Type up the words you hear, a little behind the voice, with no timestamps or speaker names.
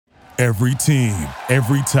Every team,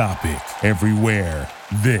 every topic, everywhere.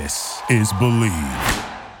 This is Believe.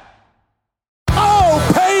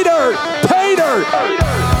 Oh, pay dirt! Pay dirt!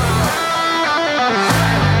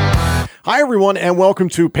 Hi, everyone, and welcome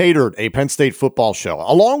to Pay Dirt, a Penn State football show.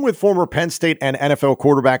 Along with former Penn State and NFL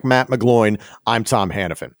quarterback Matt McGloin, I'm Tom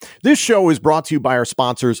Hannafin. This show is brought to you by our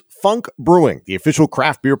sponsors, Funk Brewing, the official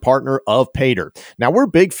craft beer partner of Pay Dirt. Now, we're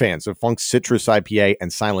big fans of Funk's Citrus IPA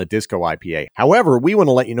and Silent Disco IPA. However, we want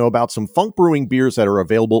to let you know about some Funk Brewing beers that are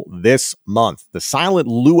available this month. The Silent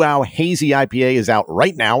Luau Hazy IPA is out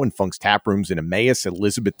right now in Funk's tap rooms in Emmaus,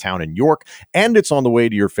 Elizabethtown, and York, and it's on the way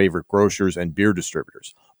to your favorite grocers and beer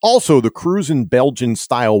distributors. Also, the Cruisin'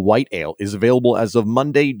 Belgian-style white ale is available as of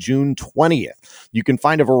Monday, June 20th. You can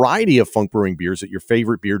find a variety of Funk Brewing beers at your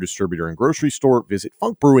favorite beer distributor and grocery store. Visit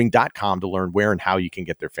funkbrewing.com to learn where and how you can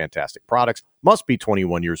get their fantastic products. Must be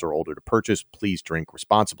 21 years or older to purchase. Please drink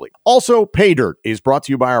responsibly. Also, Pay Dirt is brought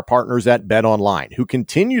to you by our partners at BetOnline, who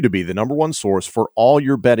continue to be the #1 source for all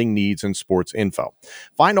your betting needs and sports info.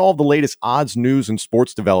 Find all of the latest odds, news, and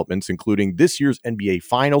sports developments, including this year's NBA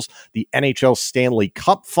Finals, the NHL Stanley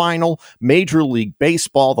Cup Final, Major League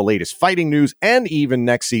Baseball, the latest fighting news, and even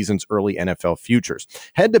next season's early NFL futures.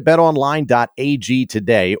 Head to betonline.ag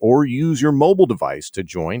today or use your mobile device to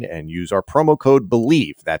join and use our promo code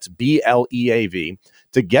BELIEVE, that's BLEAV,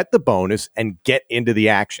 to get the bonus and get into the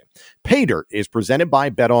action. Pay Dirt is presented by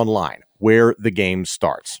BetOnline, where the game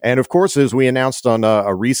starts. And of course, as we announced on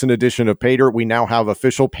a recent edition of Pay Dirt, we now have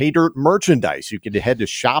official Pay Dirt merchandise. You can head to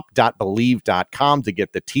shop.believe.com to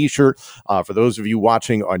get the t-shirt. For those of you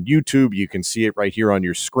watching on YouTube, you can see it right here on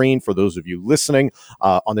your screen. For those of you listening,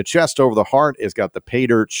 on the chest over the heart, it's got the Pay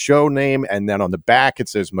Dirt show name. And then on the back, it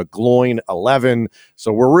says McGloin 11.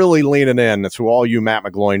 So we're really leaning in to all you Matt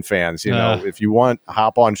McGloin fans. You know, if you want,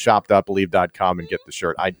 hop on shop.believe.com and get the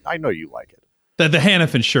shirt. I know you like it. The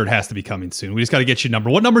Hannafin shirt has to be coming soon. We just got to get your number.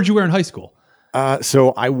 What number did you wear in high school?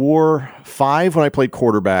 So I wore 5 when I played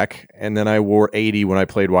quarterback, and then I wore 80 when I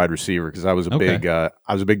played wide receiver because I was a big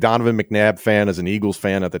Donovan McNabb fan, as an Eagles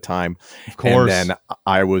fan at the time. Of course. And then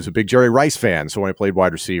I was a big Jerry Rice fan. So when I played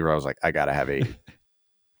wide receiver, I was like, I got to have 80.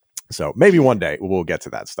 So maybe one day we'll get to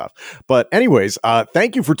that stuff. But anyways,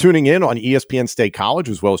 thank you for tuning in on ESPN State College,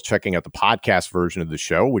 as well as checking out the podcast version of the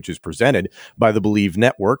show, which is presented by the Believe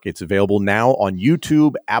Network. It's available now on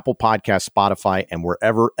YouTube, Apple Podcasts, Spotify, and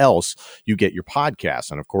wherever else you get your podcasts.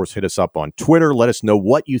 And of course, hit us up on Twitter. Let us know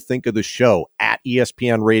what you think of the show at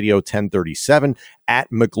ESPN Radio 1037, at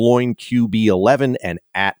McGloin QB11, and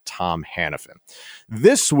at Tom Hannafin.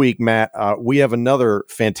 This week, Matt, we have another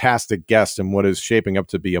fantastic guest in what is shaping up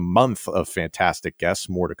to be a month of fantastic guests.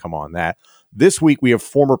 More to come on that. This week, we have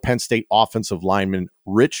former Penn State offensive lineman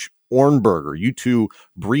Rich Ohrnberger. You two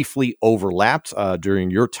briefly overlapped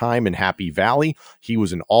during your time in Happy Valley. He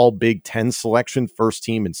was an all Big Ten selection, first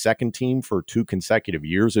team and second team for 2 consecutive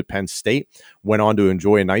years at Penn State. Went on to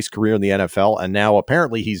enjoy a nice career in the NFL, and now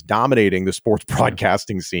apparently he's dominating the sports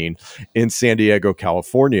broadcasting scene in San Diego,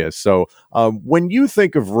 California. So when you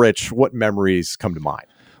think of Rich, what memories come to mind?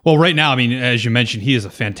 Well, right now, I mean, as you mentioned, he does a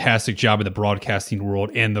fantastic job in the broadcasting world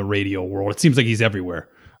and the radio world. It seems like he's everywhere.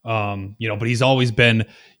 But he's always been,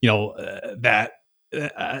 it's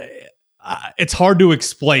hard to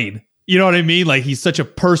explain. You know what I mean? Like, he's such a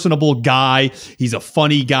personable guy. He's a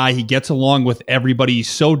funny guy. He gets along with everybody. He's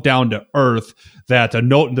so down to earth that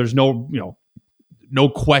there's no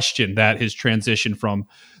question that his transition from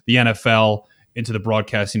the NFL into the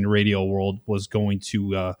broadcasting and radio world was going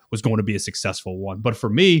to be a successful one. But for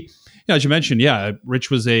me, as you mentioned, Rich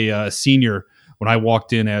was a senior when I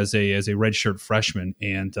walked in as a redshirt freshman,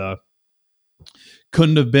 and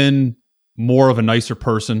couldn't have been more of a nicer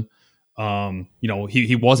person.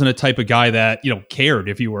 He wasn't a type of guy that, cared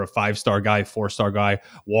if you were a 5-star guy, 4-star guy,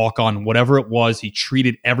 walk on, whatever it was. He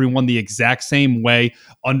treated everyone the exact same way,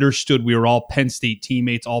 understood we were all Penn State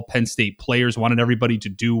teammates, all Penn State players, wanted everybody to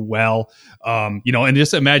do well. And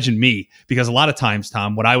just imagine me, because a lot of times,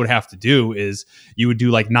 Tom, what I would have to do is you would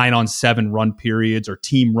do like 9-on-7 run periods or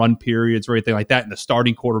team run periods or anything like that. And the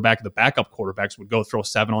starting quarterback and the backup quarterbacks would go throw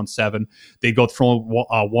 7-on-7. They'd go throw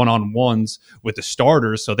 1-on-1s with the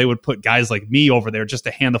starters. So they would put guys like me over there just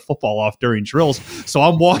to hand the football off during drills. So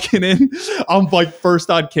I'm walking in, I'm like first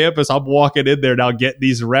on campus. I'm walking in there now, get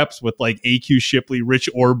these reps with like AQ Shipley, Rich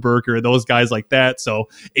Ohrnberger, those guys like that. So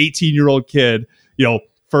 18-year-old kid,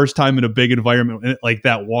 first time in a big environment like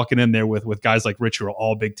that, walking in there with guys like Rich, who are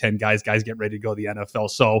all Big Ten guys getting ready to go to the NFL.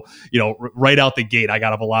 So, right out the gate, I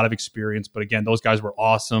got a lot of experience. But again, those guys were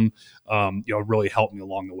awesome. Really helped me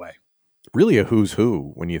along the way. really a who's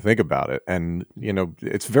who when you think about it. And,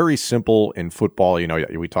 it's very simple in football.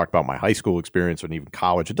 We talked about my high school experience and even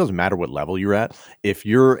college. It doesn't matter what level you're at. If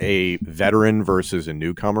you're a veteran versus a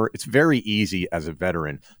newcomer, it's very easy as a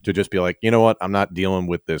veteran to just be like, you know what, I'm not dealing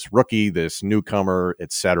with this rookie, this newcomer,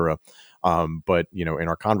 etc. But, in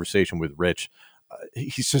our conversation with Rich,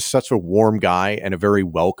 he's just such a warm guy and a very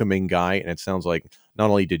welcoming guy. And it sounds like not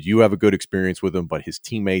only did you have a good experience with him, but his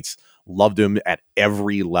teammates loved him at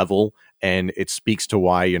every level. And it speaks to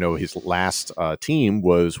why, his last team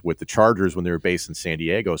was with the Chargers when they were based in San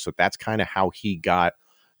Diego. So that's kind of how he got,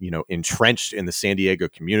 entrenched in the San Diego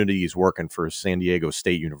community. He's working for San Diego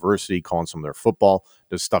State University, calling some of their football,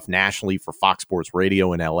 does stuff nationally for Fox Sports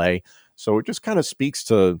Radio in LA. So it just kind of speaks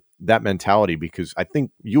to that mentality, because I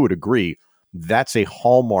think you would agree that's a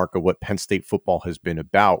hallmark of what Penn State football has been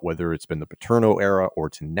about, whether it's been the Paterno era or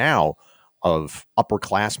to now, of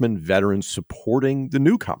upperclassmen, veterans supporting the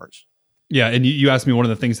newcomers. Yeah, and you asked me one of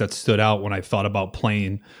the things that stood out when I thought about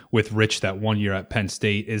playing with Rich that one year at Penn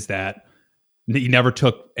State is that he never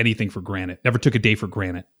took anything for granted, never took a day for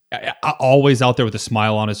granted. Always out there with a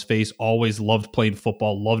smile on his face, always loved playing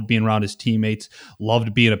football, loved being around his teammates,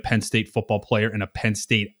 loved being a Penn State football player and a Penn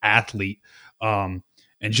State athlete.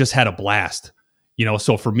 And just had a blast,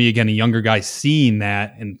 so for me, again, a younger guy seeing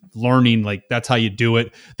that and learning, like, that's how you do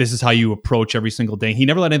it. This is how you approach every single day. He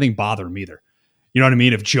never let anything bother him either. You know what I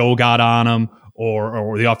mean? If Joe got on him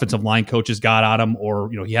or the offensive line coaches got on him,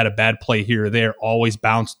 or, he had a bad play here or there, always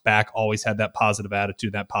bounced back, always had that positive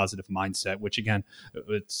attitude, that positive mindset, which again,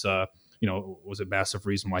 it's, was a massive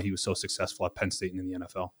reason why he was so successful at Penn State and in the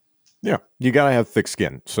NFL. Yeah, you got to have thick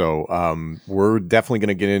skin. So we're definitely going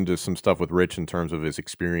to get into some stuff with Rich in terms of his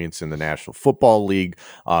experience in the National Football League,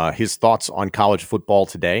 his thoughts on college football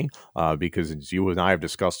today, because as you and I have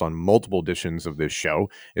discussed on multiple editions of this show,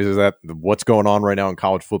 is that what's going on right now in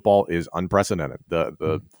college football is unprecedented.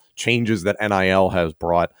 The changes that NIL has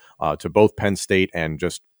brought to both Penn State and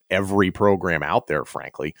just every program out there,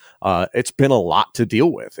 frankly, it's been a lot to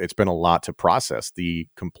deal with. It's been a lot to process. The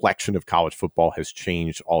complexion of college football has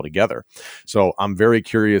changed altogether. So I'm very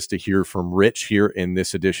curious to hear from Rich here in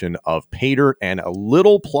this edition of Pay Dirt, and a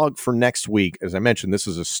little plug for next week. As I mentioned, this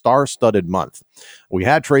is a star-studded month. We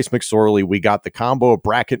had Trace McSorley. We got the combo of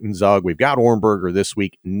Brackett and Zug. We've got Orenberger this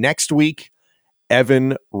week. Next week,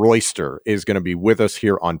 Evan Royster is going to be with us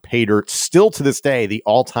here on Pay Dirt, still to this day, the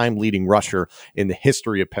all-time leading rusher in the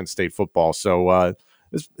history of Penn State football. So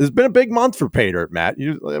it's been a big month for Pay Dirt, Matt.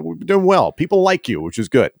 We've been doing well. People like you, which is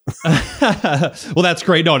good. Well, that's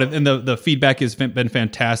great. No, and the feedback has been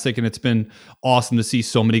fantastic, and it's been awesome to see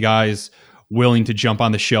so many guys willing to jump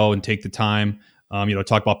on the show and take the time,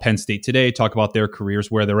 talk about Penn State today, talk about their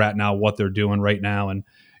careers, where they're at now, what they're doing right now. And,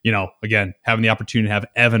 again, having the opportunity to have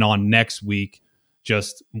Evan on next week,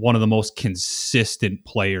 just one of the most consistent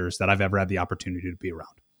players that I've ever had the opportunity to be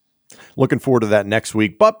around. Looking forward to that next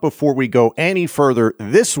week. But before we go any further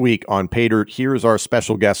this week on Pay Dirt, here's our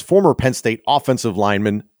special guest, former Penn State offensive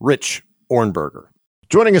lineman, Rich Orenberger.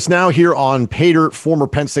 Joining us now here on Pay Dirt, former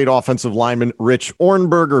Penn State offensive lineman Rich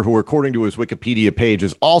Orenberger, who, according to his Wikipedia page,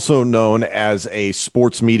 is also known as a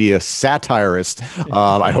sports media satirist.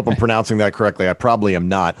 I hope I'm pronouncing that correctly. I probably am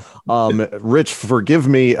not. Rich, forgive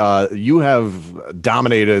me. You have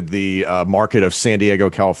dominated the market of San Diego,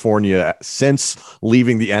 California since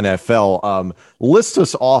leaving the NFL. List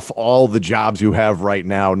us off all the jobs you have right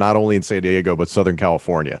now, not only in San Diego, but Southern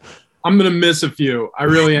California. I'm going to miss a few. I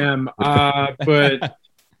really am. But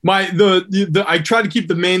I try to keep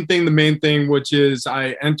the main thing, which is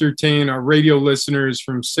I entertain our radio listeners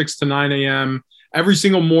from 6 to 9 a.m. every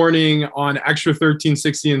single morning on Extra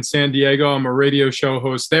 1360 in San Diego. I'm a radio show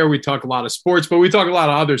host there. We talk a lot of sports, but we talk a lot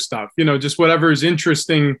of other stuff, just whatever is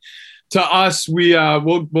interesting to us.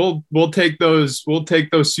 We'll take those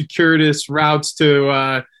circuitous routes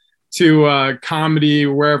to comedy,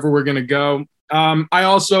 wherever we're going to go. I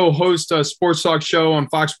also host a sports talk show on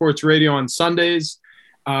Fox Sports Radio on Sundays.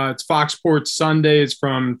 It's Fox Sports Sundays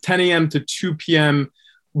from 10 a.m. to 2 p.m.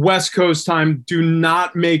 West Coast time. Do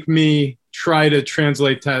not make me try to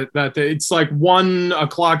translate that. It's like 1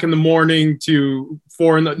 o'clock in the morning to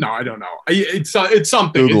 4 in the. No, I don't know. It's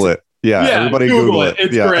something. Google it. Yeah, everybody Google it.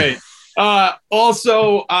 It's great.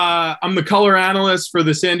 Also, I'm the color analyst for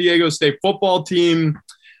the San Diego State football team.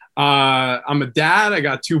 I'm a dad. I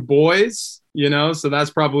got 2 boys. So that's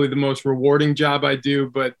probably the most rewarding job I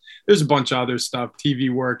do, but there's a bunch of other stuff,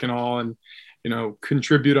 TV work and all, and,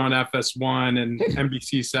 contribute on FS1 and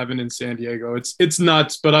NBC7 in San Diego. It's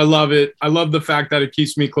nuts, but I love it. I love the fact that it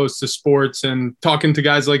keeps me close to sports and talking to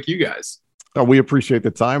guys like you guys. Oh, we appreciate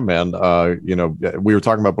the time, man. We were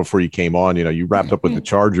talking about before you came on, you wrapped up with the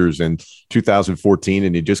Chargers in 2014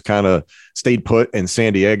 and you just kind of stayed put in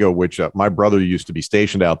San Diego, which my brother used to be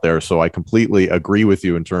stationed out there. So I completely agree with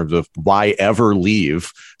you in terms of why ever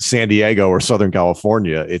leave San Diego or Southern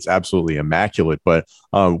California. It's absolutely immaculate. But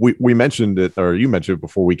we mentioned it, or you mentioned it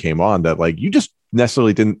before we came on, that like you just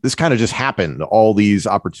necessarily didn't, this kind of just happened, all these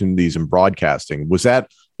opportunities in broadcasting. Was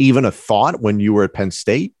that even a thought when you were at Penn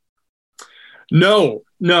State? No.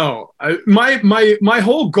 My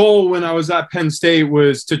whole goal when I was at Penn State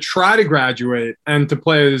was to try to graduate and to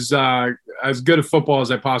play as good a football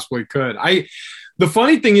as I possibly could. The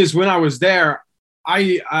funny thing is, when I was there,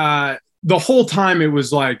 the whole time it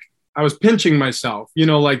was like I was pinching myself.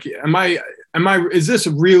 Like, is this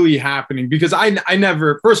really happening? Because I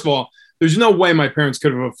never. First of all, there's no way my parents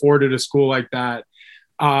could have afforded a school like that.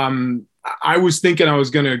 I was thinking I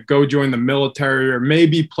was going to go join the military or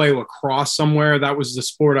maybe play lacrosse somewhere. That was the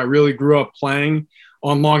sport I really grew up playing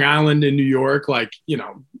on Long Island in New York. Like,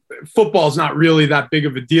 football is not really that big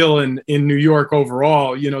of a deal in New York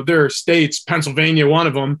overall. There are states, Pennsylvania, one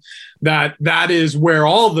of them, that is where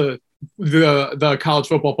all the college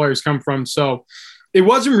football players come from. So it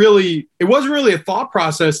wasn't really a thought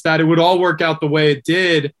process that it would all work out the way it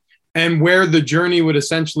did and where the journey would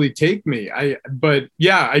essentially take me. I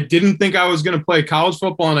didn't think I was going to play college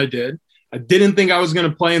football, and I did. I didn't think I was going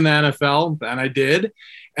to play in the NFL, and I did.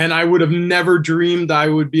 And I would have never dreamed I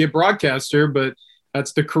would be a broadcaster, but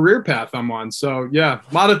that's the career path I'm on. So yeah,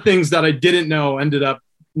 a lot of things that I didn't know ended up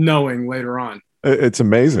knowing later on. It's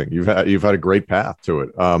amazing. You've had a great path to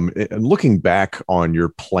it. And looking back on your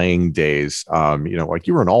playing days, like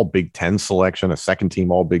you were an all Big Ten selection, a second team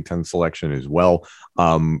all Big Ten selection as well.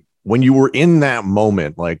 When you were in that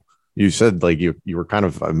moment, like you said, like you were kind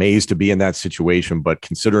of amazed to be in that situation, but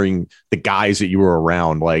considering the guys that you were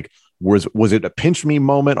around, like was it a pinch me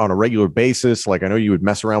moment on a regular basis? Like I know you would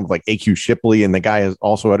mess around with like AQ Shipley, and the guy has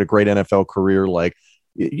also had a great NFL career. Like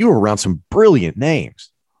you were around some brilliant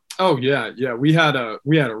names. Oh yeah. We had a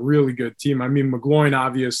really good team. I mean, McGloin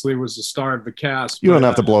obviously was the star of the cast. You don't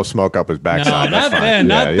have to blow smoke up his backside. No, not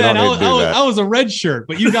Ben. I was a red shirt,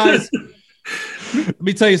 but you guys. Let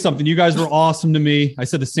me tell you something. You guys were awesome to me. I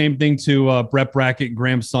said the same thing to Brett Brackett and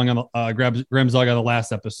Graham Zug on the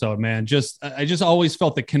last episode, man. I just always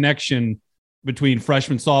felt the connection between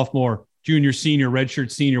freshman, sophomore, junior, senior,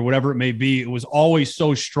 redshirt, senior, whatever it may be. It was always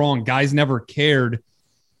so strong. Guys never cared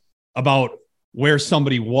about where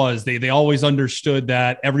somebody was. They always understood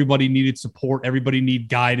that everybody needed support. Everybody needed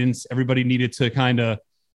guidance. Everybody needed to kind of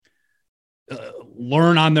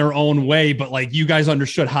learn on their own way, but like you guys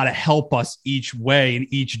understood how to help us each way and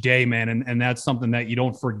each day, man. And that's something that you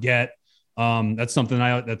don't forget. That's something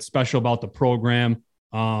that's special about the program.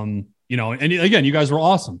 And again, you guys were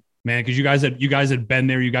awesome, man, because you guys had been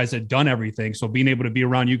there, you guys had done everything. So being able to be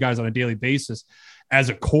around you guys on a daily basis as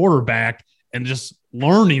a quarterback and just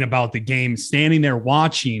learning about the game, standing there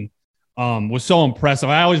watching, was so impressive.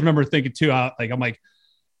 I always remember thinking too, I'm like,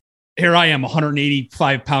 here I am,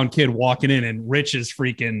 185-pound kid walking in, and Rich is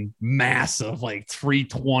freaking massive, like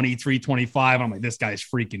 320, 325. I'm like, this guy's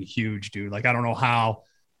freaking huge, dude. Like, I don't know how,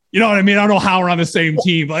 you know what I mean? I don't know how we're on the same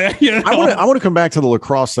team. But, I want to come back to the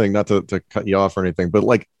lacrosse thing, not to cut you off or anything, but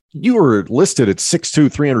like you were listed at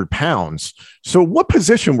 6'2", 300 pounds. So what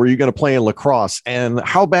position were you going to play in lacrosse, and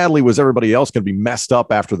how badly was everybody else going to be messed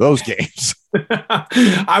up after those games?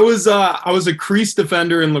 I was a crease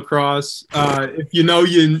defender in lacrosse. If you know,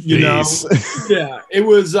 you know. Yeah, it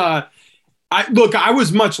was. I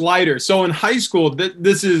was much lighter. So in high school,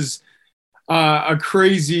 this is a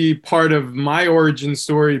crazy part of my origin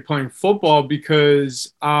story playing football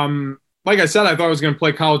because, like I said, I thought I was going to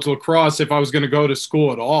play college lacrosse if I was going to go to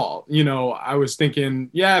school at all. I was thinking,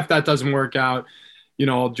 yeah, if that doesn't work out,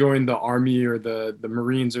 I'll join the Army or the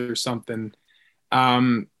Marines or something.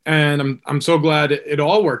 And I'm so glad it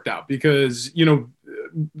all worked out because,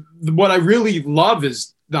 what I really love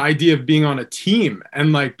is the idea of being on a team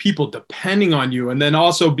and like people depending on you. And then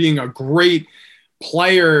also being a great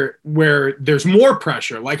player where there's more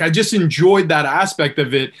pressure. Like I just enjoyed that aspect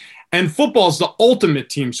of it. And football is the ultimate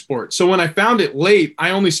team sport. So when I found it late,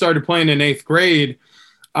 I only started playing in 8th grade.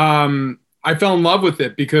 I fell in love with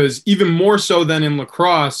it because even more so than in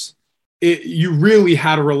lacrosse, you really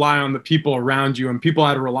had to rely on the people around you, and people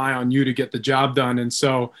had to rely on you to get the job done. And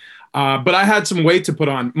so, but I had some weight to put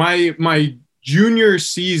on. My junior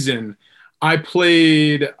season, I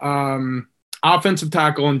played offensive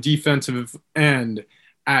tackle and defensive end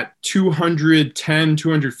at 210,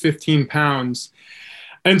 215 pounds.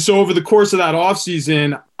 And so over the course of that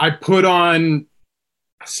offseason, I put on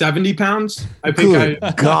 70 pounds. I think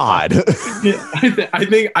God. I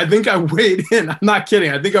think I weighed in. I'm not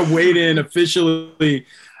kidding. I think I weighed in officially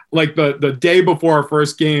like the day before our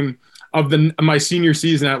first game of my senior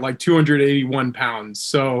season at like 281 pounds.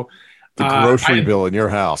 So the grocery bill in your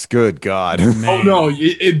house. Good God. Oh no,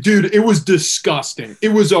 dude, it was disgusting. It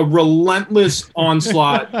was a relentless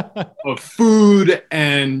onslaught of food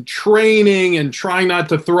and training and trying not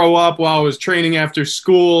to throw up while I was training after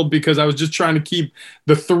school because I was just trying to keep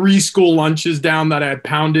the 3 school lunches down that I had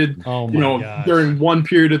pounded, during one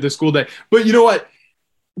period of the school day. But you know what?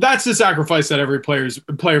 That's the sacrifice that every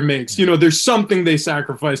player makes. There's something they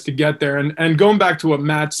sacrifice to get there. And going back to what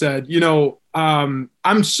Matt said,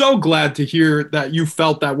 I'm so glad to hear that you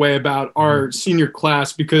felt that way about our senior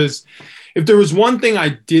class, because if there was one thing I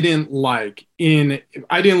didn't like it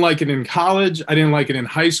in college, I didn't like it in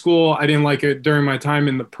high school, I didn't like it during my time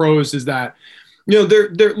in the pros, is that,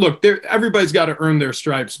 everybody's got to earn their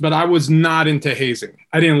stripes, but I was not into hazing.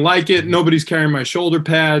 I didn't like it. Nobody's carrying my shoulder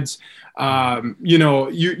pads.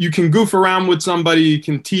 You can goof around with somebody, you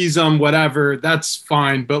can tease them, whatever, that's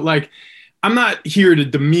fine. But like, I'm not here to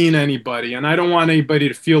demean anybody, and I don't want anybody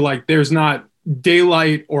to feel like there's not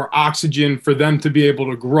daylight or oxygen for them to be able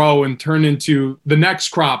to grow and turn into the next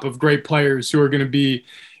crop of great players who are going to be,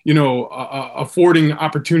 affording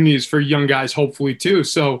opportunities for young guys, hopefully too.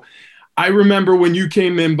 So I remember when you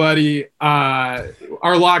came in, buddy,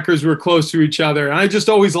 our lockers were close to each other, and I just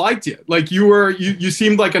always liked you. Like you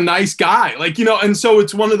seemed like a nice guy, and so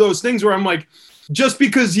it's one of those things where I'm like, just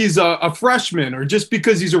because he's a freshman or just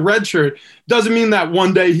because he's a redshirt doesn't mean that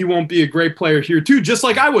one day he won't be a great player here too, just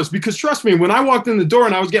like I was. Because trust me, when I walked in the door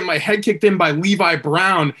and I was getting my head kicked in by Levi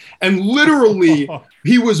Brown, and literally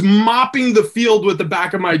he was mopping the field with the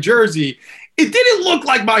back of my jersey, it didn't look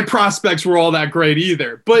like my prospects were all that great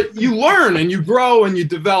either. But you learn and you grow and you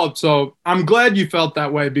develop. So I'm glad you felt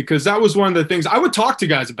that way, because that was one of the things I would talk to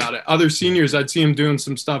guys about it. Other seniors, I'd see them doing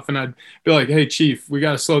some stuff and I'd be like, hey, Chief, we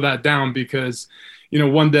got to slow that down, because,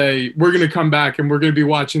 one day we're going to come back and we're going to be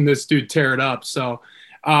watching this dude tear it up. So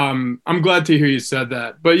I'm glad to hear you said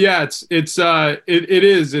that. But yeah,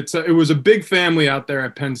 it was a big family out there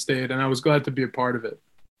at Penn State, and I was glad to be a part of it.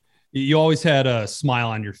 You always had a smile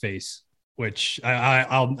on your face, which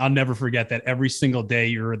I'll never forget. That every single day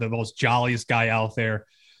you're the most jolliest guy out there,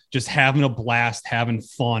 just having a blast, having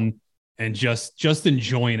fun, and just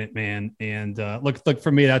enjoying it, man. And look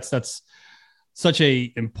for me, that's such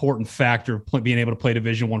a important factor of being able to play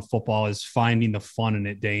Division I football, is finding the fun in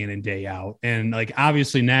it day in and day out. And like,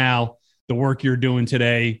 obviously now the work you're doing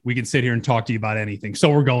today, we can sit here and talk to you about anything. So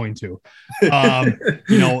we're going to,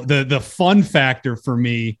 the fun factor for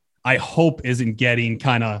me, I hope isn't getting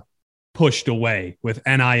kind of pushed away with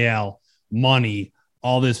NIL, money,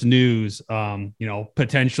 all this news,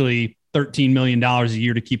 potentially $13 million a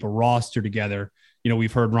year to keep a roster together.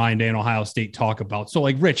 We've heard Ryan Day and Ohio State talk about. So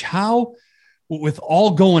like, Rich, how, with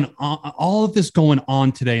all of this going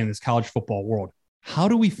on today in this college football world, how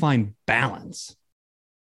do we find balance?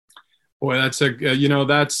 Boy, that's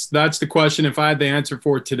that's the question. If I had the answer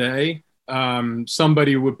for today,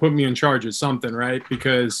 somebody would put me in charge of something, right?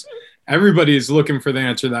 Because everybody is looking for the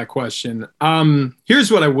answer to that question. Here's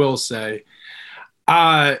what I will say.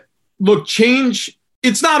 Look, change,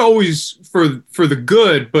 it's not always for the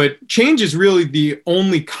good, but change is really the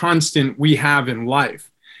only constant we have in life.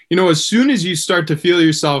 As soon as you start to feel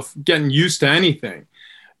yourself getting used to anything,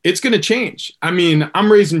 it's going to change. I mean,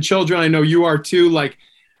 I'm raising children. I know you are too. Like,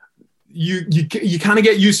 you kind of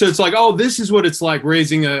get used to it. It's like, oh, this is what it's like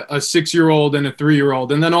raising a 6-year-old and a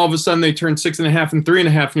 3-year-old. And then all of a sudden they turn 6.5 and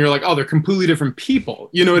 3.5, and you're like, oh, they're completely different people.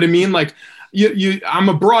 You know what I mean? Like, I'm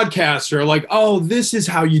a broadcaster, like, oh, this is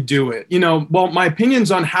how you do it. Well, my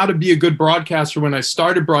opinions on how to be a good broadcaster when I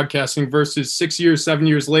started broadcasting versus 6 years, 7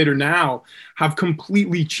 years later now have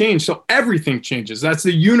completely changed. So everything changes. That's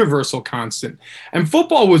the universal constant. And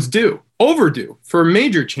football was overdue for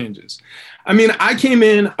major changes. I mean, I came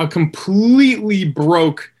in a completely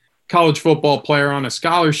broke college football player on a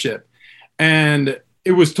scholarship, and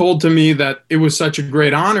it was told to me that it was such a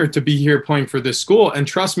great honor to be here playing for this school. And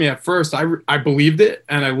trust me, at first, I believed it,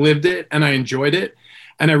 and I lived it, and I enjoyed it.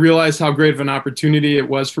 And I realized how great of an opportunity it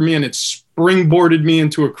was for me. And it springboarded me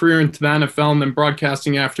into a career into the NFL and then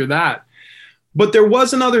broadcasting after that. But there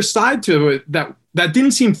was another side to it that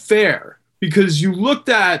didn't seem fair, because you looked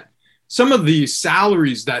at some of the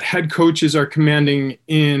salaries that head coaches are commanding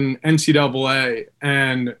in NCAA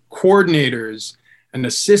and coordinators and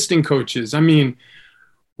assistant coaches. I mean,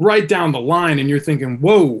 right down the line, and you're thinking,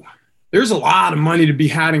 whoa, there's a lot of money to be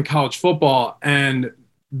had in college football. And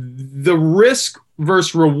the risk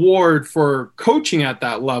versus reward for coaching at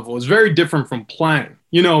that level is very different from playing.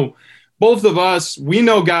 Both of us, we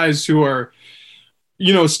know guys who are,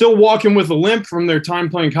 still walking with a limp from their time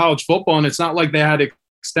playing college football. And it's not like they had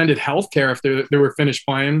extended health care if they were finished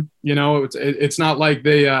playing. It's not like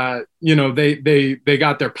they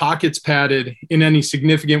got their pockets padded in any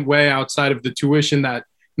significant way outside of the tuition that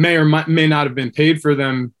may or may not have been paid for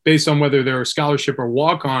them based on whether they're a scholarship or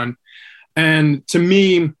walk on. And to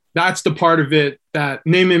me, that's the part of it that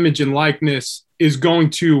name, image, and likeness is going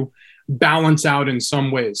to balance out in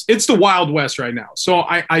some ways. It's the Wild West right now. So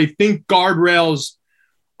I think guardrails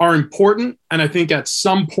are important. And I think at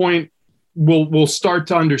some point we'll start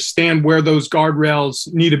to understand where those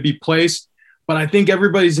guardrails need to be placed. But I think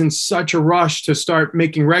everybody's in such a rush to start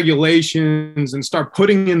making regulations and start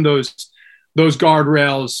putting in those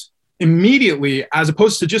guardrails immediately, as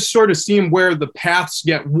opposed to just sort of seeing where the paths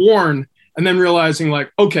get worn and then realizing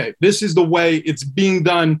like, okay, this is the way it's being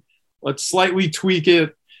done. Let's slightly tweak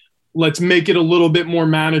it. Let's make it a little bit more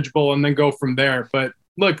manageable and then go from there. But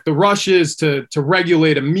look, the rush is to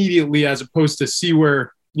regulate immediately as opposed to see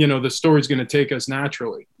where, the story's going to take us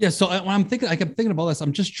naturally. Yeah. So when I'm thinking about this,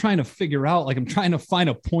 I'm just trying to figure out, I'm trying to find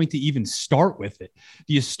a point to even start with it.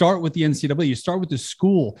 Do you start with the NCAA? Do you start with the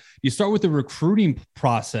school? Do you start with the recruiting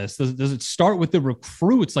process? Does it start with the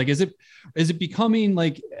recruits? Like, is it becoming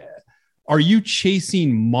like, are you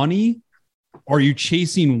chasing money? Are you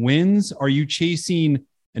chasing wins? Are you chasing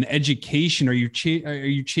an education? Are you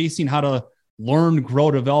chasing how to learn,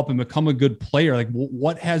 grow, develop, and become a good player? Like,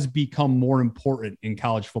 what has become more important in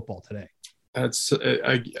college football today? That's,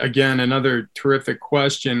 again, another terrific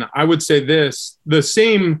question. I would say the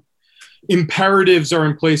same imperatives are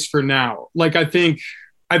in place for now. Like, I think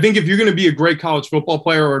if you're going to be a great college football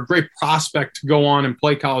player or a great prospect to go on and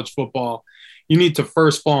play college football, you need to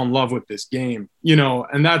first fall in love with this game,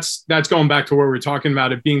 and that's going back to where we're talking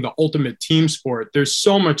about it being the ultimate team sport. There's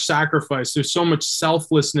so much sacrifice. There's so much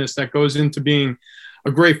selflessness that goes into being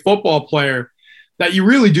a great football player that you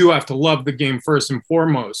really do have to love the game first and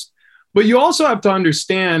foremost. But you also have to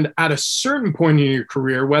understand at a certain point in your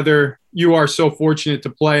career, whether you are so fortunate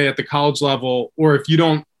to play at the college level, or if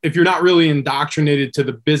you're not really indoctrinated to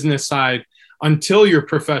the business side until your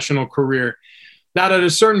professional career, that at a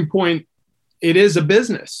certain point, it is a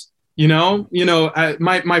business. At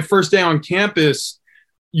my first day on campus,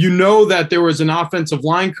 that there was an offensive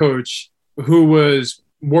line coach who was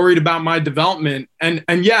worried about my development. And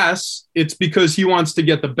yes, it's because he wants to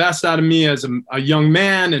get the best out of me as a young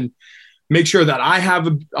man and make sure that I have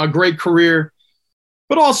a great career.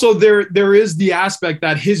 But also there is the aspect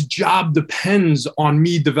that his job depends on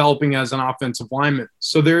me developing as an offensive lineman.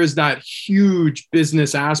 So there is that huge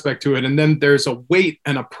business aspect to it. And then there's a weight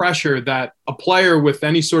and a pressure that a player with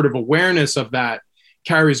any sort of awareness of that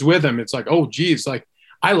carries with him. It's like, oh, geez, like,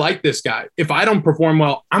 I like this guy. If I don't perform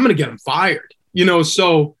well, I'm going to get him fired.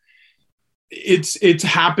 So it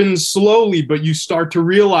happens slowly, but you start to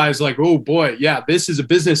realize like, oh boy, yeah, this is a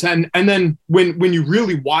business. And then when you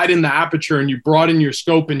really widen the aperture and you broaden your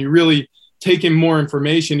scope and you really take in more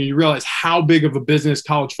information and you realize how big of a business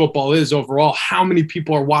college football is overall, how many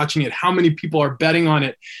people are watching it, how many people are betting on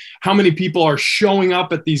it, how many people are showing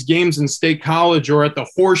up at these games in State College or at the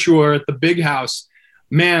Horseshoe or at the Big House,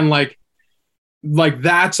 man, like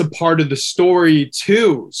that's a part of the story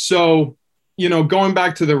too. So, going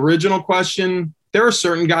back to the original question, there are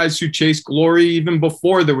certain guys who chase glory even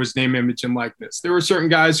before there was name, image, and likeness. There were certain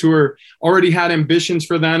guys who already had ambitions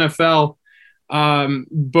for the NFL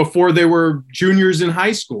before they were juniors in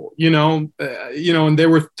high school, and they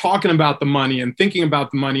were talking about the money and thinking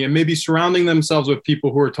about the money and maybe surrounding themselves with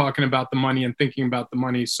people who are talking about the money and thinking about the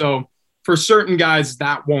money. So for certain guys,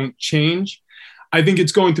 that won't change. I think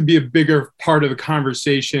it's going to be a bigger part of the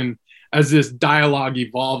conversation as this dialogue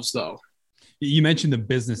evolves, though. You mentioned the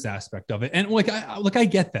business aspect of it. And I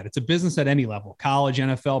get that. It's a business at any level, college,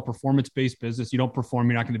 NFL, performance-based business. You don't perform,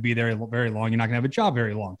 you're not going to be there very long. You're not going to have a job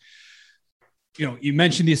very long. You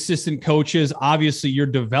mentioned the assistant coaches. Obviously, your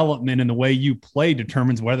development and the way you play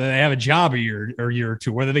determines whether they have a job a year or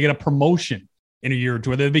two, whether they get a promotion in a year or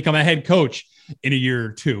two, whether they become a head coach in a year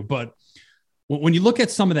or two. But when you look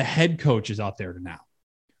at some of the head coaches out there now,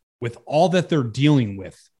 with all that they're dealing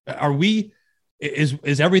with,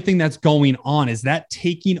 is everything that's going on, is that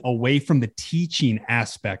taking away from the teaching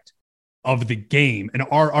aspect of the game? And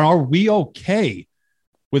are we okay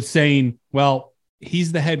with saying, well,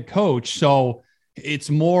 he's the head coach, so he's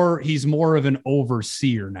more of an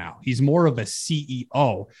overseer now. He's more of a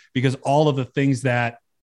CEO because all of the things that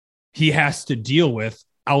he has to deal with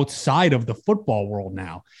outside of the football world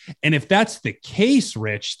now. And if that's the case,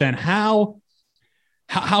 Rich, then how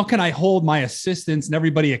how can I hold my assistants and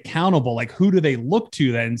everybody accountable? Like, who do they look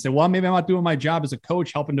to then and say, well, maybe I'm not doing my job as a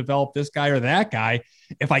coach, helping develop this guy or that guy,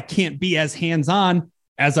 if I can't be as hands-on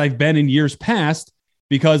as I've been in years past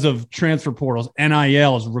because of transfer portals,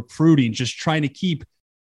 NILs, recruiting, just trying to keep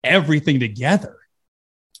everything together.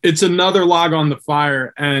 It's another log on the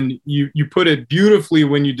fire. And you put it beautifully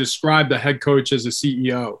when you describe the head coach as a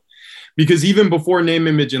CEO, because even before name,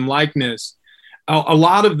 image, and likeness, a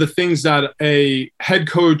lot of the things that a head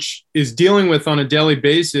coach is dealing with on a daily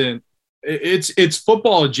basis, it's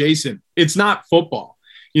football adjacent. It's not football.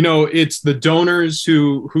 It's the donors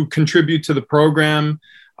who contribute to the program,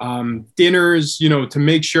 dinners, to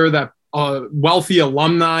make sure that wealthy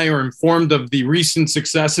alumni are informed of the recent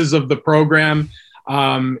successes of the program.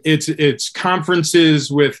 It's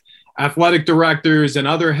conferences with athletic directors and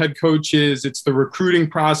other head coaches. It's the recruiting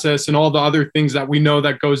process and all the other things that we know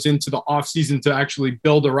that goes into the offseason to actually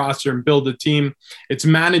build a roster and build a team. It's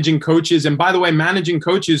managing coaches. And by the way, managing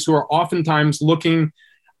coaches who are oftentimes looking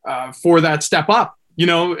for that step up.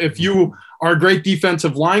 If you are a great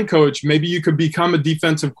defensive line coach, maybe you could become a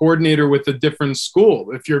defensive coordinator with a different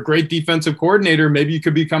school. If you're a great defensive coordinator, maybe you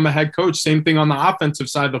could become a head coach. Same thing on the offensive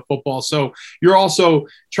side of the football. So you're also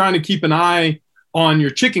trying to keep an eye on your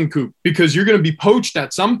chicken coop, because you're going to be poached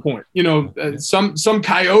at some point. Some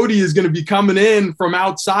coyote is going to be coming in from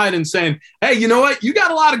outside and saying, hey, you know what? You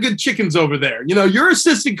got a lot of good chickens over there. Your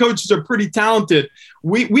assistant coaches are pretty talented.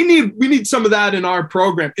 We need some of that in our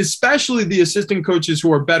program, especially the assistant coaches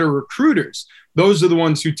who are better recruiters. Those are the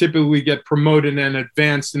ones who typically get promoted and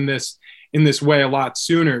advanced in this way a lot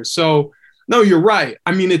sooner. So no, you're right.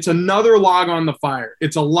 I mean, it's another log on the fire.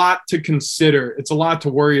 It's a lot to consider. It's a lot to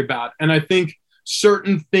worry about. And I think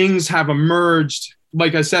certain things have emerged,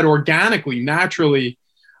 like I said, organically, naturally,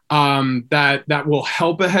 that will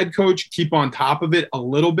help a head coach keep on top of it a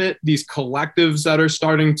little bit. These collectives that are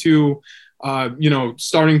starting to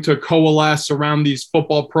coalesce around these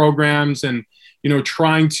football programs and,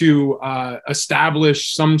 trying to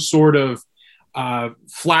establish some sort of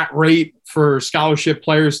flat rate for scholarship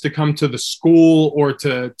players to come to the school, or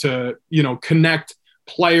to connect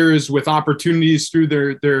players with opportunities through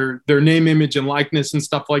their name, image, and likeness and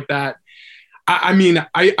stuff like that. I mean,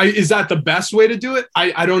 is that the best way to do it?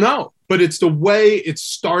 I don't know, but it's the way it's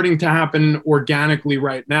starting to happen organically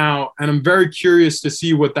right now. And I'm very curious to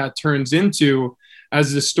see what that turns into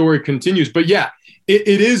as the story continues. But yeah, it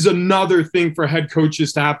is another thing for head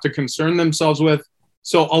coaches to have to concern themselves with.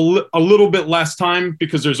 So a little bit less time,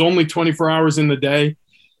 because there's only 24 hours in the day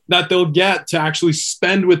that they'll get to actually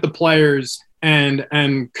spend with the players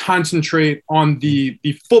and concentrate on the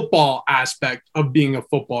football aspect of being a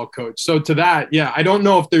football coach. So to that, yeah, I don't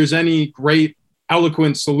know if there's any great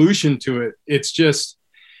eloquent solution to it. It's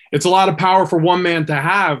a lot of power for one man to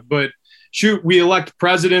have, but shoot, we elect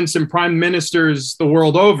presidents and prime ministers the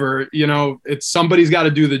world over. It's somebody's got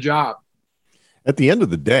to do the job. At the end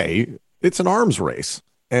of the day, it's an arms race.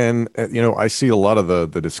 And, I see a lot of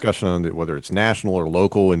the discussion on it, whether it's national or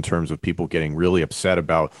local, in terms of people getting really upset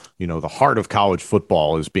about, the heart of college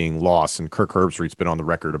football is being lost. And Kirk Herbstreit's been on the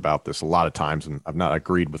record about this a lot of times, and I've not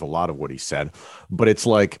agreed with a lot of what he said. But it's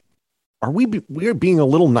like, we're being a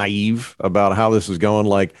little naive about how this is going?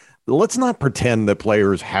 Like, let's not pretend that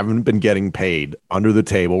players haven't been getting paid under the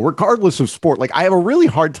table, regardless of sport. Like, I have a really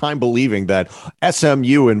hard time believing that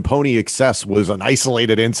SMU and Pony Excess was an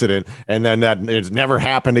isolated incident and then that it's never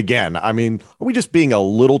happened again. I mean, are we just being a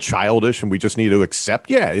little childish and we just need to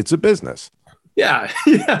accept, yeah, it's a business? Yeah,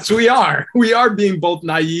 yes, we are. We are being both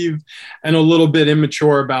naive and a little bit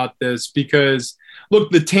immature about this, because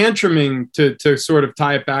look, the tantruming, to sort of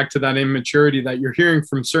tie it back to that immaturity that you're hearing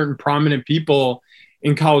from certain prominent people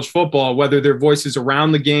in college football, whether they're voices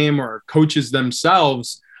around the game or coaches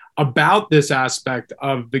themselves, about this aspect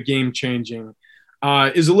of the game changing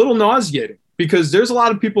is a little nauseating, because there's a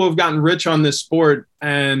lot of people who have gotten rich on this sport,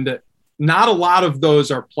 and not a lot of those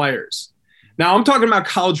are players. Now, I'm talking about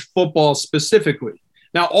college football specifically.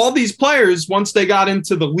 Now, all these players, once they got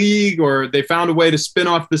into the league or they found a way to spin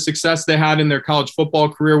off the success they had in their college football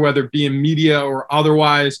career, whether it be in media or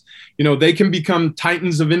otherwise, they can become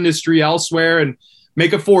titans of industry elsewhere and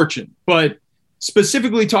make a fortune. But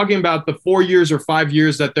specifically talking about the 4 years or 5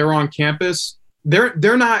 years that they're on campus,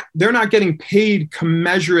 they're not getting paid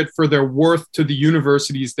commensurate for their worth to the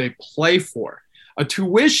universities they play for. A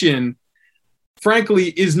tuition, frankly,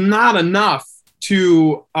 is not enough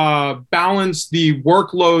to balance the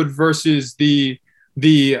workload versus the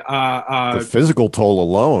physical toll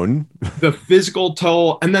alone, the physical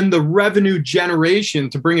toll, and then the revenue generation,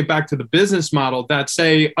 to bring it back to the business model that,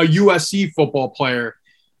 say, a USC football player,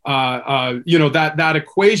 that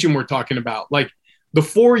equation we're talking about. Like, the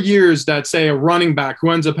 4 years that, say, a running back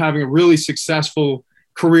who ends up having a really successful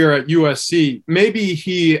career at USC, maybe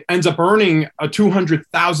he ends up earning a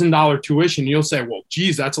 $200,000 tuition. You'll say, well,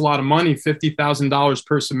 geez, that's a lot of money, $50,000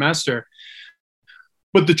 per semester.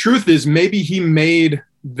 But the truth is, maybe he made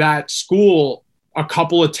that school a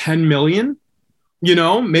couple of 10 million,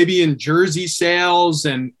 maybe in jersey sales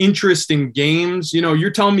and interest in games.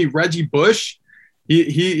 You're telling me Reggie Bush,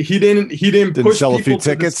 he didn't push sell a few people to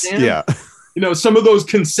the tickets. stand? Yeah. Some of those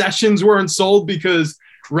concessions weren't sold because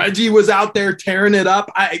Reggie was out there tearing it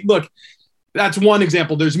up. Look, that's one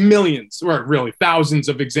example. There's millions, or really thousands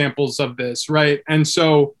of examples of this, right? And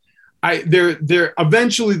so there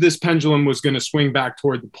eventually this pendulum was going to swing back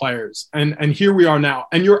toward the players. And here we are now.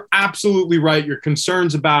 And you're absolutely right. Your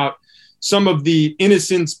concerns about some of the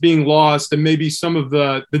innocence being lost and maybe some of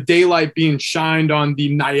the daylight being shined on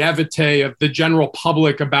the naivete of the general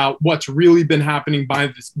public about what's really been happening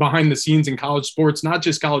behind the scenes in college sports, not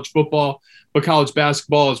just college football, but college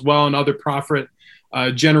basketball as well, and other profit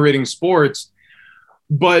generating sports.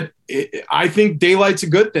 But I think daylight's a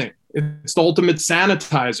good thing. It's the ultimate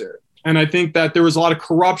sanitizer. And I think that there was a lot of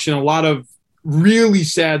corruption, a lot of really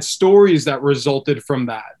sad stories that resulted from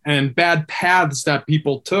that, and bad paths that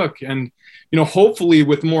people took. And, hopefully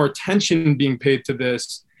with more attention being paid to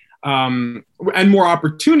this and more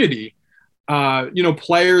opportunity,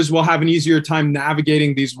 players will have an easier time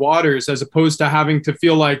navigating these waters, as opposed to having to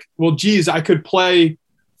feel like, well, geez, I could play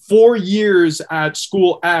 4 years at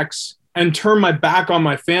school X and turn my back on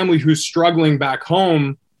my family who's struggling back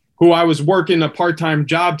home, who I was working a part-time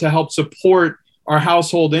job to help support our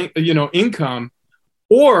household, income,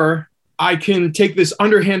 or I can take this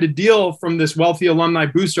underhanded deal from this wealthy alumni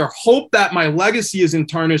booster, hope that my legacy isn't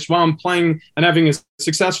tarnished while I'm playing and having a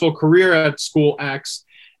successful career at school X,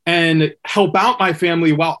 and help out my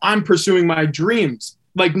family while I'm pursuing my dreams.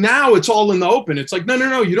 Like, now it's all in the open. It's like,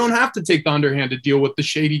 no, you don't have to take the underhanded deal with the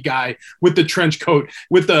shady guy with the trench coat,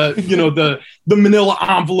 with the, the manila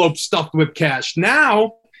envelope stuffed with cash.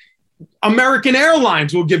 Now, American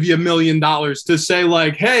Airlines will give you $1 million to say,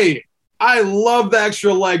 like, hey, I love the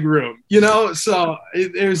extra leg room, so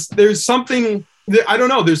there's something, I don't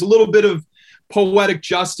know, there's a little bit of poetic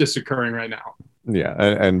justice occurring right now. Yeah.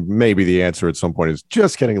 And maybe the answer at some point is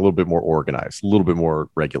just getting a little bit more organized, a little bit more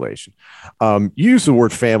regulation. You use the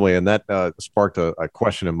word family, and that sparked a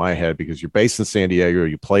question in my head, because you're based in San Diego.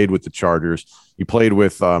 You played with the Chargers. You played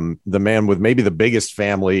with the man with maybe the biggest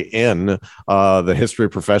family in the history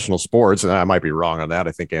of professional sports. And I might be wrong on that.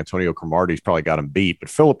 I think Antonio Cromartie's probably got him beat, but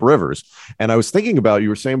Phillip Rivers. And I was thinking about, you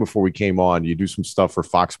were saying before we came on, you do some stuff for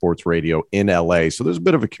Fox Sports Radio in LA. So there's a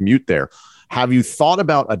bit of a commute there. Have you thought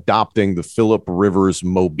about adopting the Phillip Rivers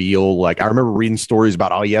mobile? Like, I remember reading stories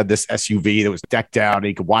about, oh, he had this SUV that was decked out and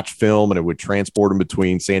he could watch film and it would transport him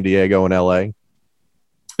between San Diego and LA.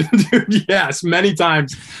 Dude, yes, many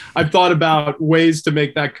times I've thought about ways to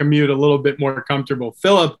make that commute a little bit more comfortable.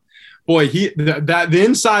 Phillip, boy, the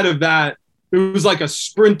inside of that, it was like a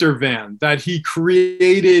Sprinter van that he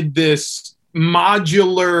created, this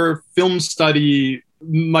modular film study,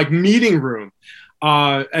 like, meeting room.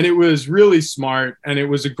 And it was really smart, and it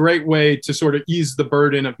was a great way to sort of ease the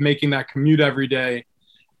burden of making that commute every day,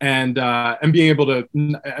 and being able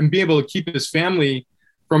to keep his family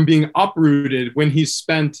from being uprooted when he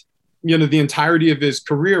spent, the entirety of his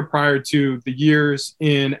career prior to the years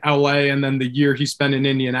in LA and then the year he spent in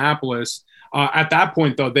Indianapolis. At that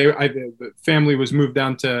point, though, the family was moved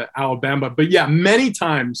down to Alabama. But yeah, many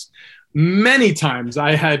times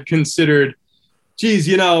I had considered, geez,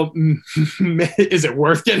 is it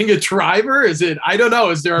worth getting a driver? I don't know.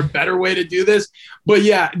 Is there a better way to do this? But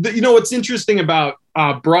yeah, what's interesting about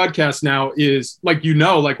broadcast now is, like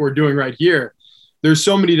we're doing right here, there's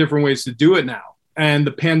so many different ways to do it now. And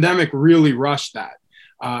the pandemic really rushed that.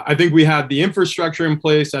 I think we had the infrastructure in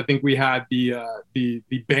place. I think we had the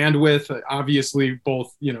bandwidth, obviously,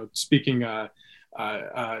 both, speaking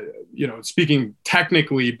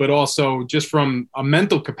technically, but also just from a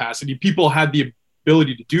mental capacity. People had the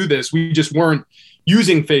ability to do this. We just weren't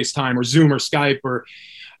using FaceTime or Zoom or Skype,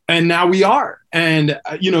 and now we are. And,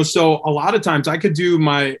 so a lot of times I could do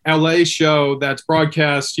my LA show that's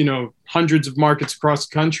broadcast, hundreds of markets across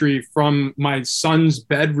the country from my son's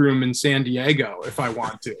bedroom in San Diego if I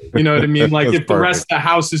want to. You know what I mean? Like, if the rest of the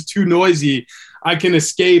house is too noisy, I can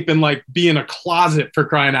escape and, like, be in a closet, for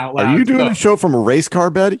crying out loud. Are you doing a show from a race car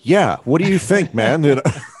bed? Yeah. What do you think, man?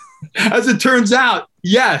 As it turns out,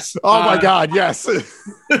 yes. Oh my God, yes.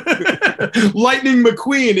 Lightning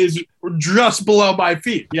McQueen is just below my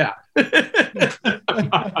feet. Yeah.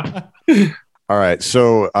 All right.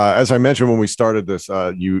 So as I mentioned when we started this,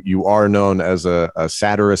 you are known as a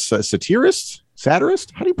satirist.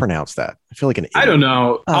 Satirist? How do you pronounce that? I feel like an idiot. I don't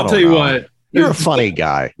know. I'll tell you what. You're a funny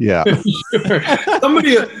guy. Yeah. Sure.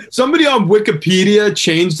 Somebody on Wikipedia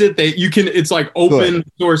changed it. It's like open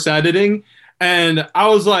source editing. And I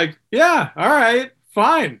was like, yeah, all right,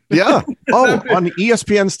 fine. Yeah. Oh, on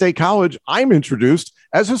ESPN State College, I'm introduced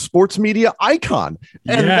as a sports media icon.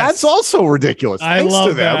 And that's also ridiculous. Thanks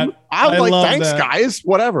to them. That. I'm like, thanks, guys.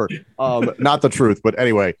 Whatever. Not the truth. But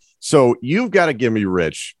anyway, so you've got to give me,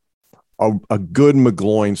 Rich, a good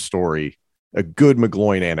McGloin story. A good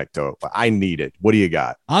McGloin anecdote. I need it. What do you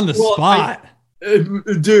got? On the spot.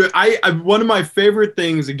 Dude, I one of my favorite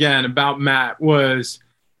things again about Matt was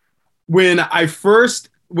when he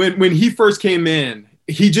first came in,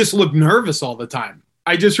 he just looked nervous all the time.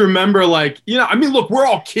 I just remember look, we're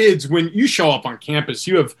all kids. When you show up on campus,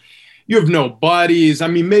 you have no buddies. I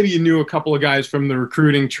mean, maybe you knew a couple of guys from the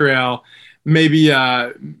recruiting trail. Maybe you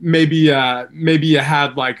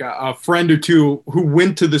had like a friend or two who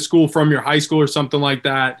went to the school from your high school or something like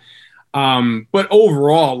that. But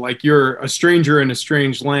overall, like, you're a stranger in a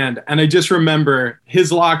strange land. And I just remember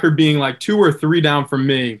his locker being like 2 or 3 down from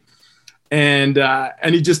me. And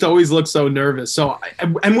he just always looked so nervous. So,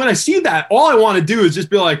 and when I see that, all I want to do is just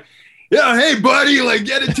be like, yeah, hey buddy, like,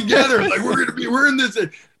 get it together. Like, we're in this.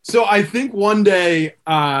 So I think one day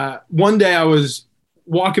I was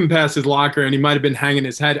walking past his locker and he might've been hanging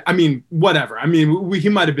his head. I mean, whatever. I mean, he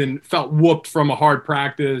might've felt whooped from a hard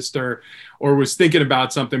practice or was thinking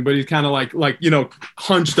about something, but he's kind of like,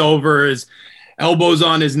 hunched over, his elbows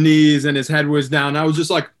on his knees and his head was down. I was just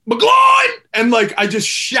like, McGloin! And like, I just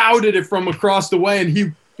shouted it from across the way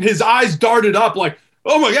and his eyes darted up like,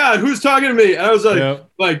 oh my God, who's talking to me? And I was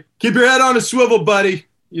like, keep your head on a swivel, buddy.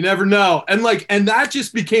 You never know. And that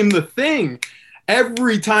just became the thing.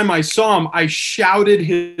 Every time I saw him, I shouted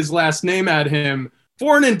his last name at him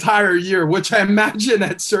for an entire year, which I imagine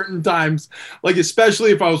at certain times, like,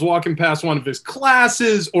 especially if I was walking past one of his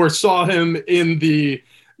classes or saw him in the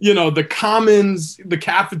commons, the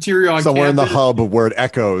cafeteria on somewhere campus. In the hub of where it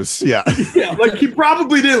echoes. Yeah. Yeah. Like, he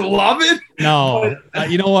probably didn't love it. No,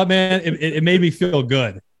 you know what, man? It made me feel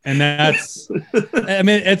good. And that's, I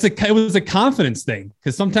mean, it was a confidence thing,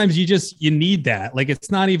 because sometimes you need that. Like,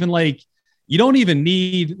 it's not even like, you don't even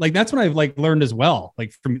need, like, that's what I've like learned as well,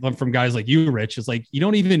 like from guys like you, Rich, is like, you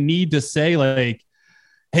don't even need to say like,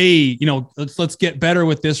 hey, let's get better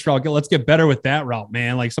with this route. Let's get better with that route,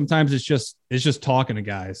 man. Like, sometimes it's just talking to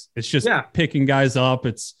guys. It's just picking guys up.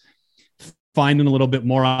 It's finding a little bit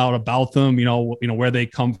more out about them, where they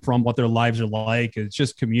come from, what their lives are like. It's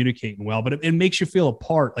just communicating well, but it makes you feel a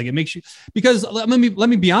part. Like, it makes you, because let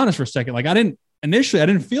me be honest for a second. Like, I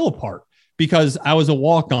didn't feel a part because I was a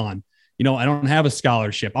walk-on. I don't have a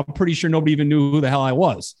scholarship. I'm pretty sure nobody even knew who the hell I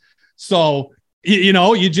was. So, you're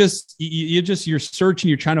searching,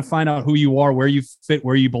 you're trying to find out who you are, where you fit,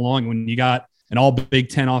 where you belong. When you got an all Big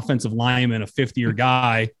Ten offensive lineman, a 50-year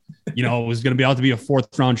guy, was going to be out to be a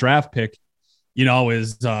 4th round draft pick,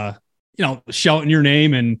 is shouting your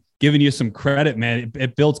name and giving you some credit, man.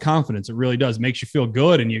 It builds confidence. It really does. It makes you feel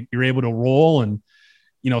good, and you're able to roll and,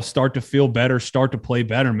 start to feel better, start to play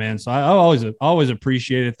better, man. So I always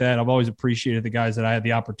appreciated that. I've always appreciated the guys that I had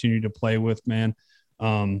the opportunity to play with, man.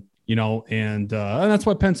 And that's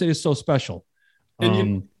why Penn State is so special.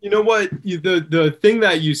 And you know what? The thing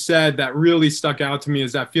that you said that really stuck out to me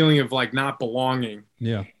is that feeling of like not belonging.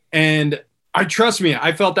 Yeah. And trust me,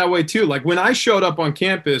 I felt that way too. Like, when I showed up on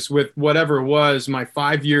campus with whatever it was, my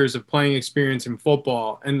 5 years of playing experience in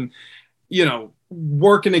football, and,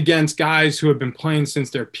 working against guys who have been playing since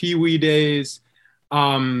their peewee days,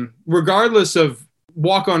 regardless of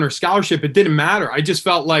walk-on or scholarship, it didn't matter. I just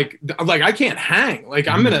felt like I can't hang. Like,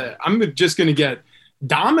 I'm just gonna get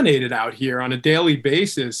dominated out here on a daily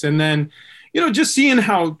basis. And then, just seeing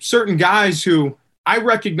how certain guys who I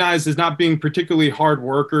recognize as not being particularly hard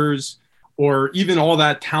workers or even all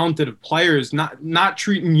that talented of players, not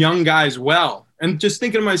treating young guys well, and just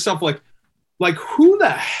thinking to myself, like, who the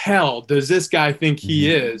hell does this guy think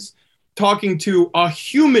he is, talking to a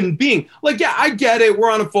human being? Like, yeah, I get it.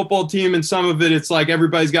 We're on a football team, and some of it, it's like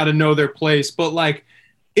everybody's got to know their place. But like,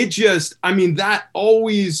 it just, I mean, that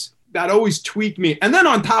always tweaked me. And then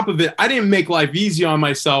on top of it, I didn't make life easy on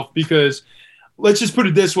myself, because let's just put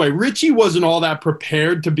it this way. Richie wasn't all that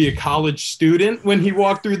prepared to be a college student when he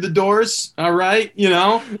walked through the doors. All right.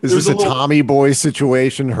 Is this a Tommy Boy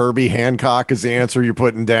situation? Herbie Hancock is the answer you're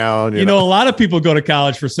putting down. A lot of people go to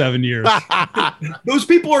college for 7 years. Those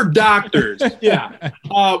people are doctors. Yeah.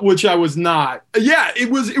 Which I was not. Yeah. It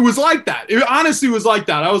was like that. It honestly was like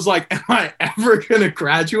that. I was like, am I ever going to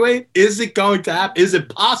graduate? Is it going to happen? Is it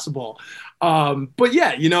possible? But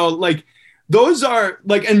yeah, like, those are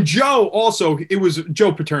like, and Joe also, it was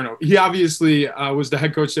Joe Paterno. He obviously was the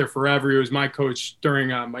head coach there forever. He was my coach during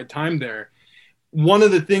my time there. One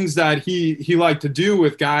of the things that he liked to do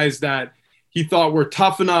with guys that he thought were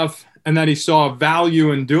tough enough and that he saw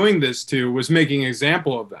value in doing this to was making an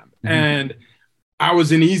example of them. Mm-hmm. And I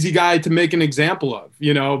was an easy guy to make an example of,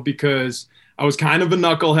 because I was kind of a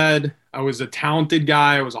knucklehead. I was a talented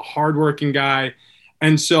guy. I was a hardworking guy.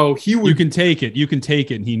 And so he would. You can take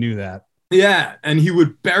it. And he knew that. Yeah. And he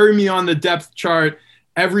would bury me on the depth chart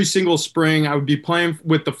every single spring. I would be playing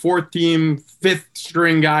with the 4th team, 5th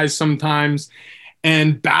string guys sometimes,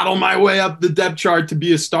 and battle my way up the depth chart to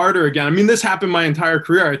be a starter again. I mean, this happened my entire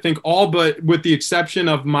career. I think all but with the exception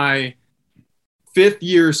of my 5th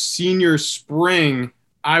year senior spring,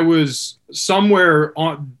 I was somewhere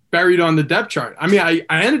buried on the depth chart. I mean, I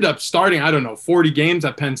ended up starting, 40 games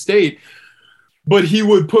at Penn State, but he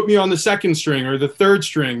would put me on the 2nd string or the 3rd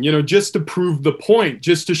string, just to prove the point,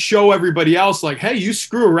 just to show everybody else like, hey, you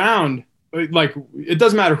screw around. Like, it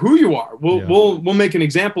doesn't matter who you are. We'll make an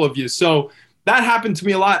example of you. So that happened to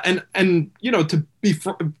me a lot. And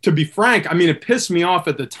to be frank, I mean, it pissed me off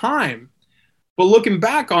at the time, but looking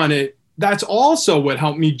back on it, that's also what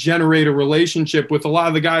helped me generate a relationship with a lot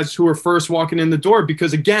of the guys who were first walking in the door.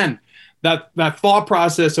 Because again, that thought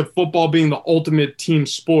process of football being the ultimate team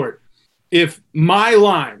sport. If my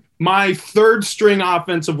line, my 3rd string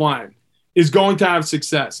offensive line is going to have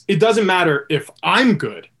success, it doesn't matter if I'm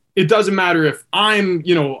good. It doesn't matter if I'm,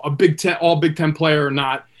 a Big Ten, all Big Ten player or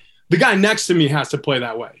not. The guy next to me has to play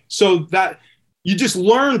that way. So that you just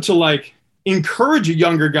learn to encourage a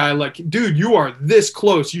younger guy, like, dude, you are this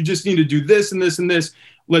close. You just need to do this and this and this.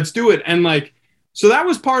 Let's do it. And so that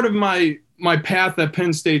was part of my path at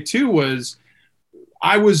Penn State too, was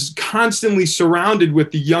I was constantly surrounded with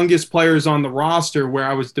the youngest players on the roster where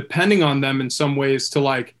I was depending on them in some ways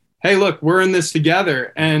to hey, look, we're in this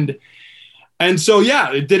together. And so,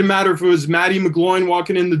 yeah, it didn't matter if it was Matty McGloin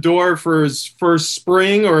walking in the door for his first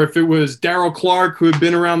spring or if it was Darryl Clark, who had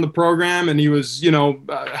been around the program and he was,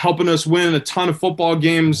 helping us win a ton of football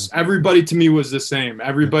games. Everybody to me was the same.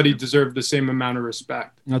 Everybody deserved the same amount of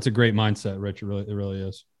respect. That's a great mindset, Rich. It really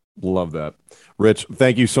is. Love that. Rich,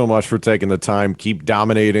 thank you so much for taking the time. Keep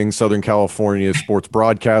dominating Southern California sports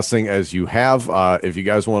broadcasting as you have. If you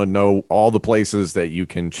guys want to know all the places that you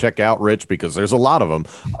can check out Rich, because there's a lot of them,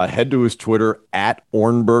 head to his Twitter at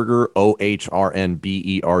Ohrnberger,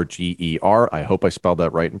 OHRNBERGER. I hope I spelled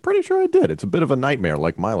that right. I'm pretty sure I did. It's a bit of a nightmare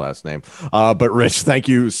like my last name. But Rich, thank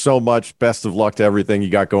you so much. Best of luck to everything you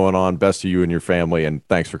got going on. Best to you and your family. And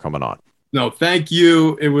thanks for coming on. No, thank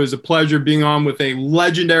you. It was a pleasure being on with a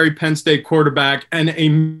legendary Penn State quarterback and a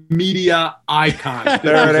media icon.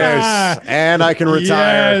 There it is. And I can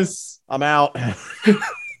retire. Yes. I'm out.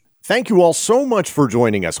 Thank you all so much for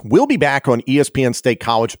joining us. We'll be back on ESPN State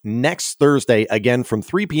College next Thursday, again from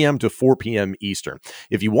 3 p.m. to 4 p.m. Eastern.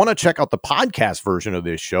 If you want to check out the podcast version of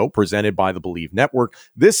this show presented by the Believe Network,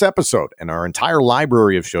 this episode and our entire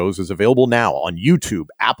library of shows is available now on YouTube,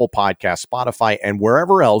 Apple Podcasts, Spotify, and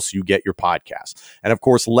wherever else you get your podcasts. And of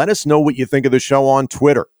course, let us know what you think of the show on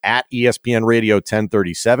Twitter at ESPN Radio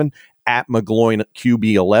 1037, at McGloin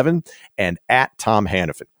QB11, and at Tom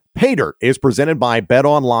Hannafin. Pay Dirt is presented by Bet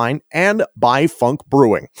Online and by Funk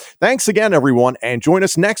Brewing. Thanks again, everyone, and join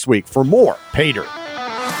us next week for more Pay Dirt.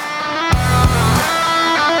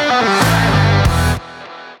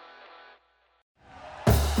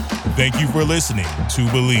 Thank you for listening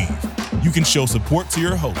to Believe. You can show support to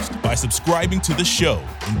your host by subscribing to the show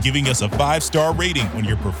and giving us a 5-star rating on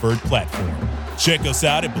your preferred platform. Check us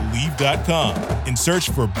out at Believe.com and search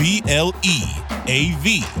for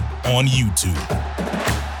BLEAV on YouTube.